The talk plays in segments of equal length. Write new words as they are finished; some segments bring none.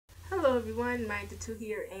Hello everyone, Myahtattu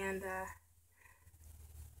here, and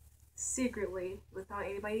secretly, without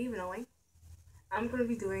anybody even knowing, I'm going to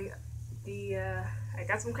be doing I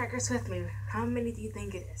got some crackers with me. How many do you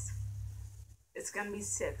think it is? It's going to be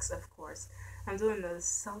 6, of course. I'm doing the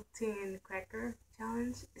Saltien cracker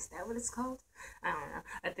challenge. Is that what it's called? I don't know.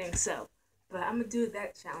 I think so. But I'm going to do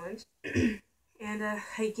that challenge. And I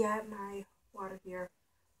got my water here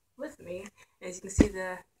with me. As you can see,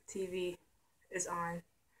 the TV is on.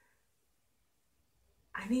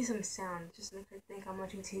 I need some sound just to make her think I'm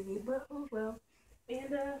watching TV, but oh well.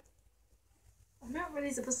 And I'm not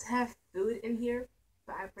really supposed to have food in here,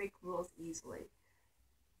 but I break rules easily.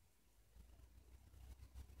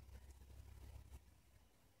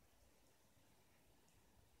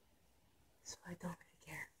 So I don't really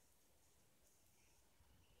care.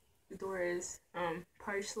 The door is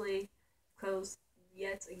partially closed,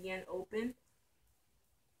 yet again open.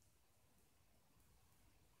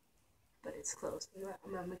 But it's closed.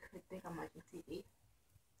 I'm gonna make her think I'm watching TV.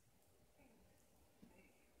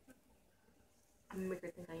 I'm gonna make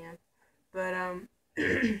her think I am. But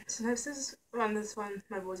since on this one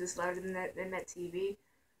my voice is louder than that TV,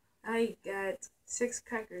 I got 6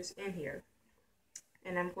 crackers in here.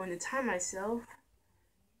 And I'm going to time myself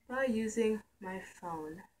by using my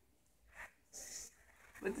phone.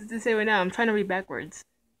 What does it say right now? I'm trying to read backwards.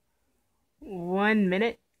 1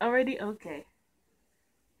 minute already? Okay.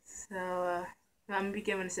 So, I'm gonna be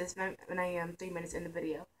giving assessment when I am 3 minutes in the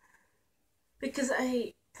video. Because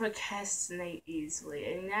I procrastinate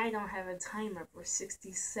easily, and I don't have a timer for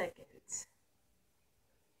 60 seconds.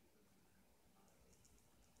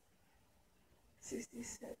 60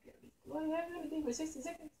 seconds. What do I have to do for 60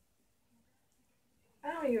 seconds?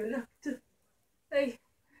 I don't even know. Hey,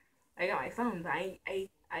 I got my phone, but I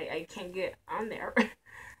can't get on there.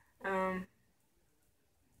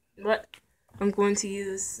 But I'm going to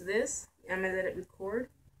use this. I'm gonna let it record.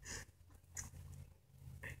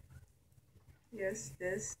 Yes,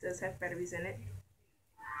 this does have batteries in it.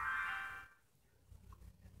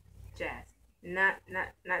 Jazz. Not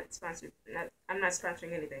sponsored. I'm not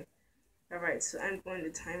sponsoring anything. Alright, so I'm going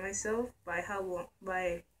to time myself by how long,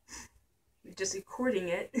 by just recording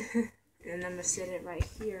it. And I'm gonna set it right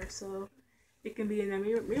here so it can be in the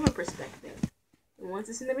mirror perspective. And once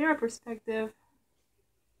it's in the mirror perspective,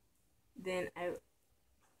 then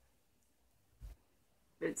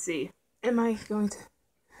let's see. Am I going to?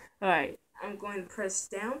 Alright, I'm going to press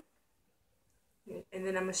down. And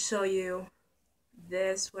then I'm going to show you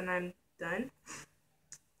this when I'm done.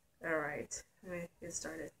 Alright, let me get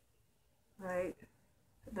started. Alright,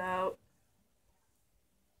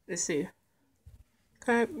 let's see.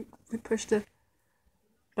 Can I push the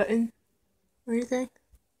button or anything?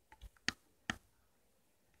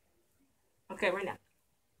 Okay, right now.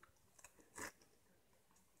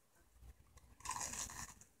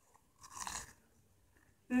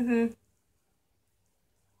 Mm-mm.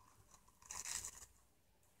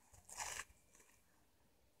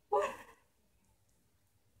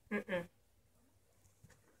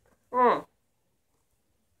 Oh.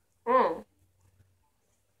 Oh.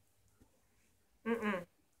 Mm-mm.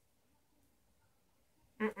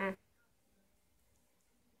 Mm-mm.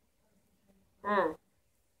 Oh.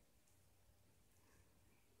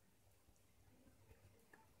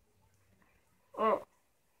 Oh.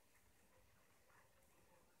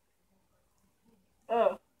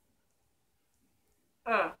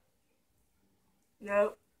 Oh.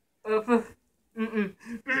 No. Mm-mm.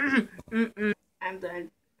 Mm-mm. I'm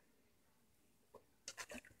done.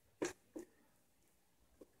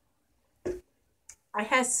 I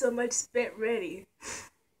had so much spit ready.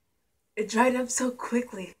 It dried up so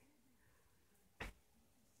quickly.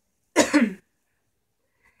 And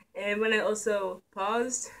when I also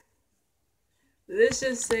paused, let's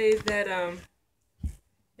just say that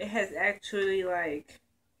it has actually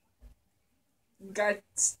got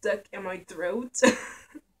stuck in my throat.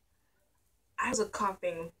 I was a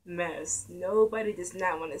coughing mess. Nobody does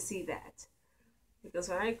not want to see that. Because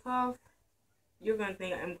when I cough, you're gonna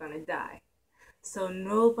think I'm gonna die. So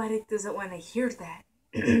nobody doesn't want to hear that.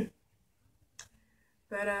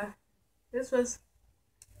 But this was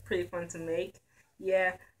pretty fun to make.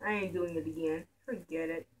 Yeah, I ain't doing it again. Forget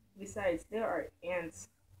it. Besides, there are ants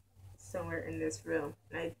somewhere in this room.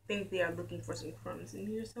 And I think they are looking for some crumbs in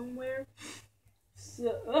here somewhere.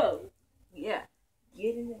 So, oh, yeah.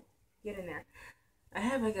 Get in there. Get in there. I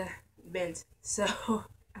have a vent, so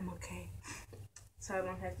I'm okay. So I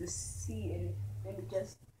don't have to see it. Let me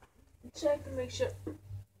just check to make sure.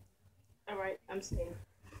 Alright, I'm safe.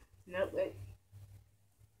 Nope, wait.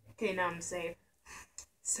 Okay, now I'm safe.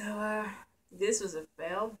 So, this was a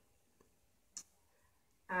fail.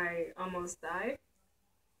 I almost died.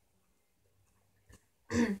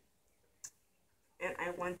 And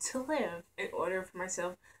I want to live in order for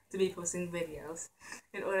myself to be posting videos.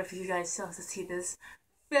 In order for you guys to see this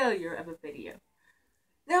failure of a video.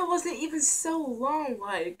 That wasn't even so long.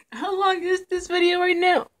 Like, how long is this video right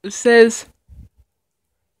now? It says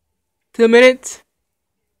 2 minutes.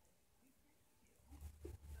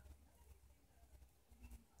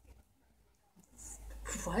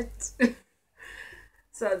 What?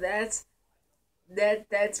 So that's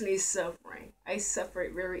me suffering. I suffer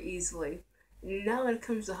it very easily. Now when it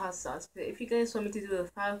comes to hot sauce, but if you guys want me to do a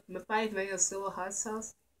five mayo solo hot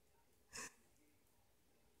sauce,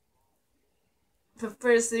 but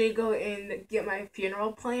first let me go and get my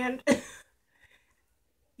funeral planned.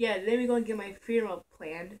 Yeah, let me go and get my funeral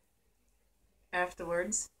planned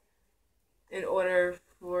afterwards, in order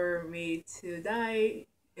for me to die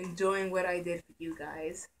enjoying what I did for you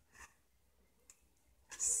guys.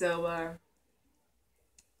 So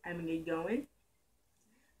I'm gonna get going.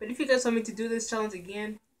 But if you guys want me to do this challenge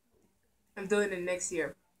again, I'm doing it next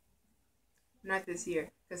year. Not this year,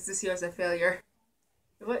 because this year was a failure.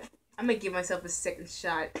 What? I'm gonna give myself a second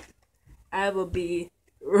shot. I will be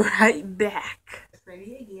right back.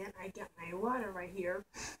 Ready again. I got my water right here.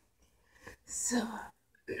 So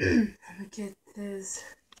I'm gonna get this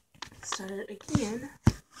started again.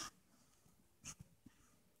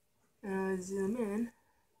 And I'll zoom in.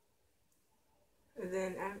 And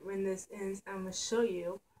then when this ends, I'm gonna show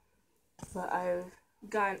you what I've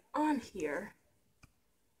got on here.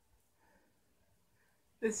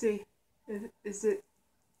 Let's see. Is it?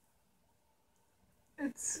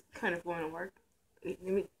 It's kind of going to work. Wait,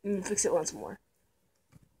 let me fix it once more.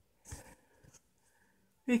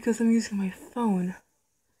 Because I'm using my phone.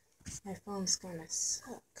 My phone's gonna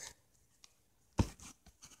suck.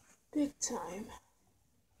 Big time.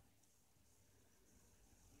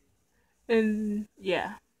 And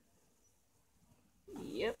yeah.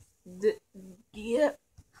 Yep. Yep.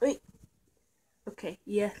 Wait. Okay,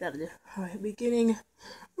 yeah, that'll do. Alright, beginning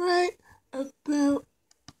right about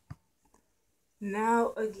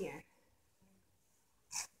now again.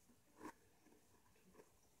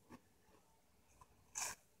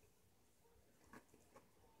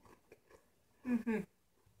 Mm-hmm.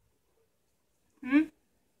 Hmm?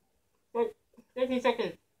 Wait, 15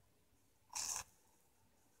 seconds.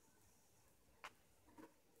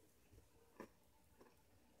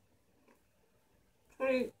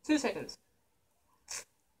 22 seconds.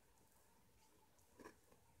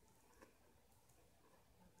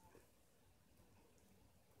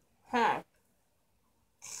 Half.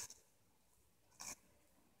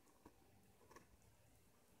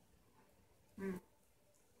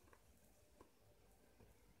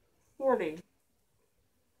 40.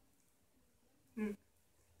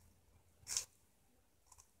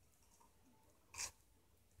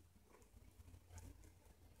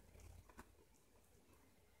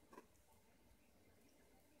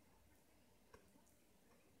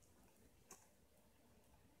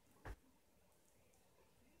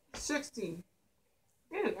 60.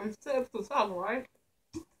 Yeah, I'm still up to the top, right?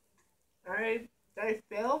 Alright. Did I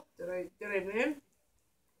fail? Did I win?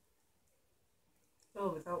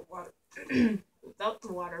 Oh, without water. Without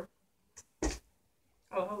the water. Oh,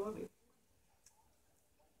 how lovely.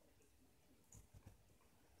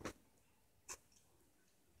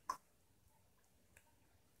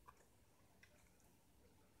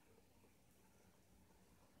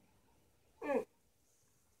 Mm.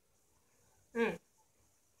 Mm.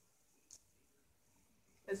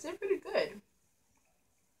 It's pretty good.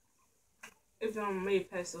 If I made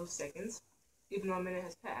past those seconds, even though a minute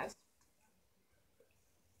has passed.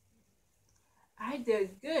 I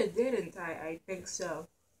did good, didn't I? I think so.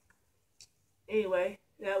 Anyway,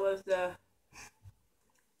 that was the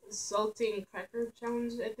saltine cracker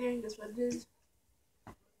challenge, I think. That's what it is.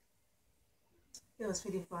 It was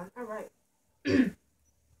pretty fun. Alright.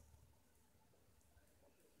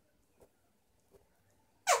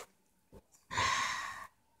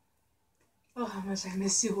 Oh, how much I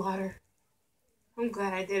miss you, water. I'm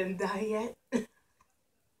glad I didn't die yet. I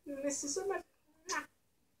miss you so much.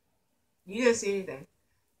 You didn't see anything.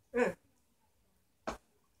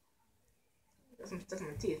 That's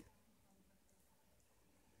my teeth.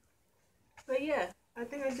 But yeah, I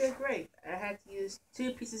think I did great. I had to use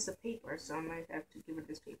 2 pieces of paper, so I might have to give her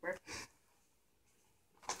this paper.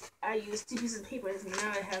 I used 2 pieces of paper, and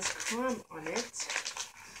now it has crumb on it.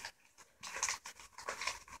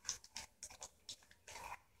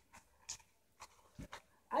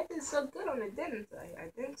 I did so good on it, didn't I? I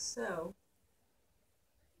think so.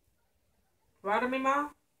 Proud of me,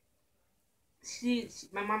 Mom?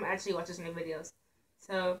 My mom actually watches my videos.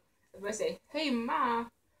 So if I say, "Hey Ma,"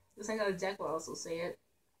 just like how Jack will also say it,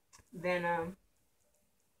 then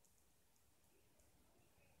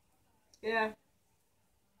yeah.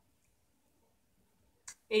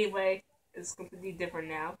 Anyway, it's completely different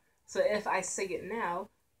now. So if I say it now,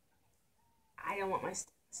 I don't want my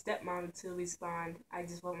stepmom to respond. I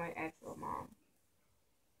just want my actual mom.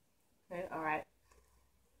 Okay, all right.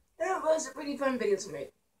 That was a pretty fun video to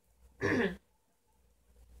make.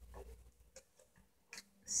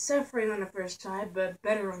 Suffering on the first try, but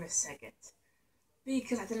better on the second.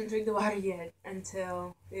 Because I didn't drink the water yet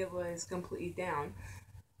until it was completely down.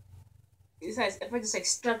 Besides, if I just like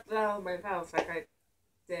stuffed it out of my mouth like I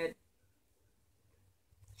did,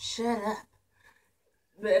 shut up.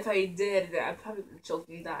 But if I did, I probably would have choked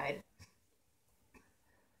and died.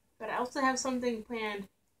 But I also have something planned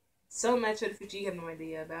so much for the future you have no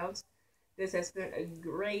idea about. This has been a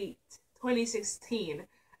great 2016.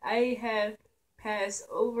 I have passed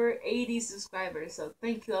over 80 subscribers, so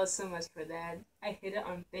thank you all so much for that. I hit it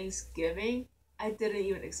on Thanksgiving. I didn't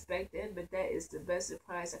even expect it, but that is the best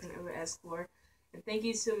surprise I can ever ask for. And thank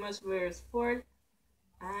you so much for your support.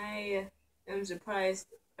 I am surprised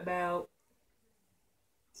about,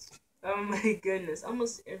 oh my goodness,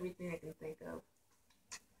 almost everything I can think of.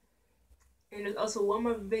 And there's also one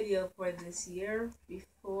more video for this year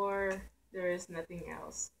before there is nothing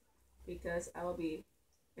else. Because I will be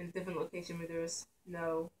in a different location where there's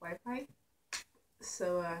no Wi-Fi.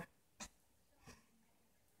 So,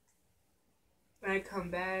 when I come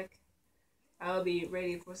back, I'll be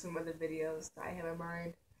ready for some other videos that I have in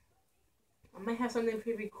mind. I might have something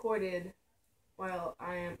pre-recorded while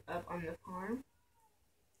I am up on the farm.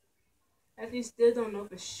 I actually still don't know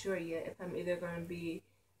for sure yet if I'm either going to be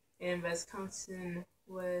in Wisconsin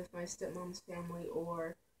with my stepmom's family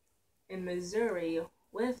or in Missouri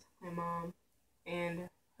with my mom and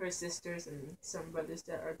her sisters and some brothers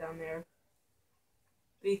that are down there.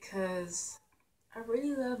 Because I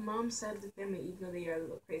really love mom's side of the family, even though they are a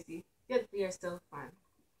little crazy. Yet they are still fun.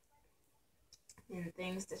 And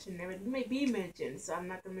things that should never be mentioned, so I'm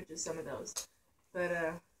not going to mention some of those. But,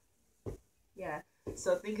 yeah.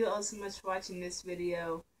 So thank you all so much for watching this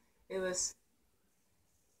video. It was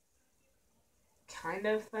kind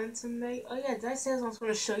of fun to make. Oh yeah, did I say I was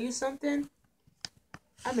going to show you something?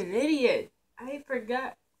 I'm an idiot. I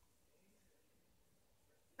forgot.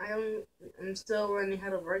 I'm still learning how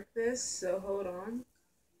to work this, so hold on.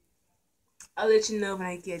 I'll let you know when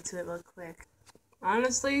I get to it real quick.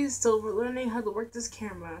 Honestly, still learning how to work this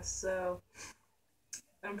camera, so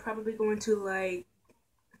I'm probably going to like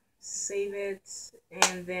save it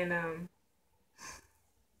and then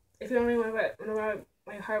if you don't remember whenever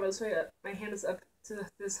my heart was up, my hand was up to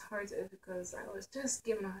this heart is because I was just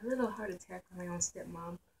given a little heart attack by my own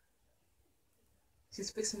stepmom.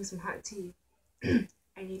 She's fixing me some hot tea.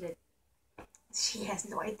 I need it. She has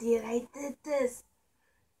no idea I did this.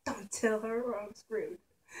 Don't tell her or I'm screwed.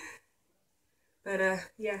 But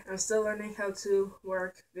yeah, I'm still learning how to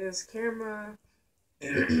work this camera.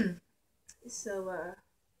 So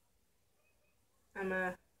I'm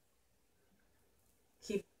gonna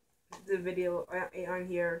keep the video on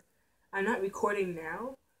here. I'm not recording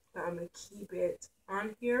now, but I'm gonna keep it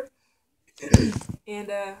on here.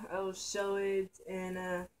 And I'll show it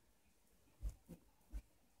in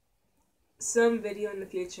some video in the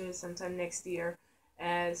future, sometime next year,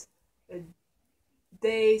 as a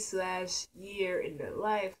day/year in the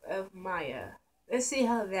life of Maya. Let's see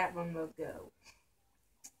how that one will go.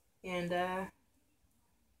 And I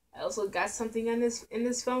also got something on this in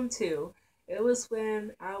this phone too. It was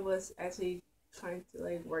when I was actually trying to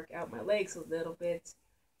like work out my legs a little bit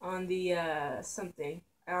on the something.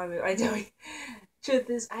 I don't know. I don't. Truth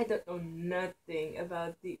is, I don't know nothing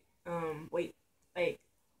about the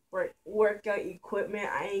workout equipment.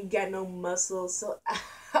 I ain't got no muscles, so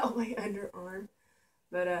out my underarm.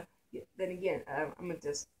 But then again, I'm gonna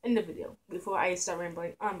just end the video before I start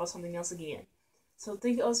rambling on about something else again. So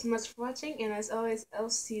thank you all so much for watching, and as always, I'll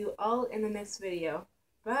see you all in the next video.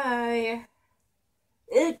 Bye!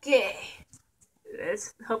 Okay.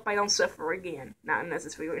 Let's hope I don't suffer again. Not unless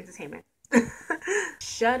it's for your entertainment.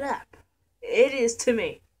 Shut up. It is to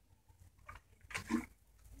me.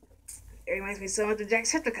 It reminds me so much of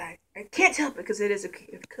Jacksepticeye. I can't help it because it is a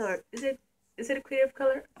creative color. Is it a creative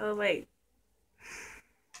color? Oh wait.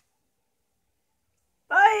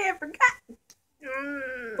 Oh, I forgot.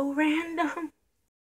 So random.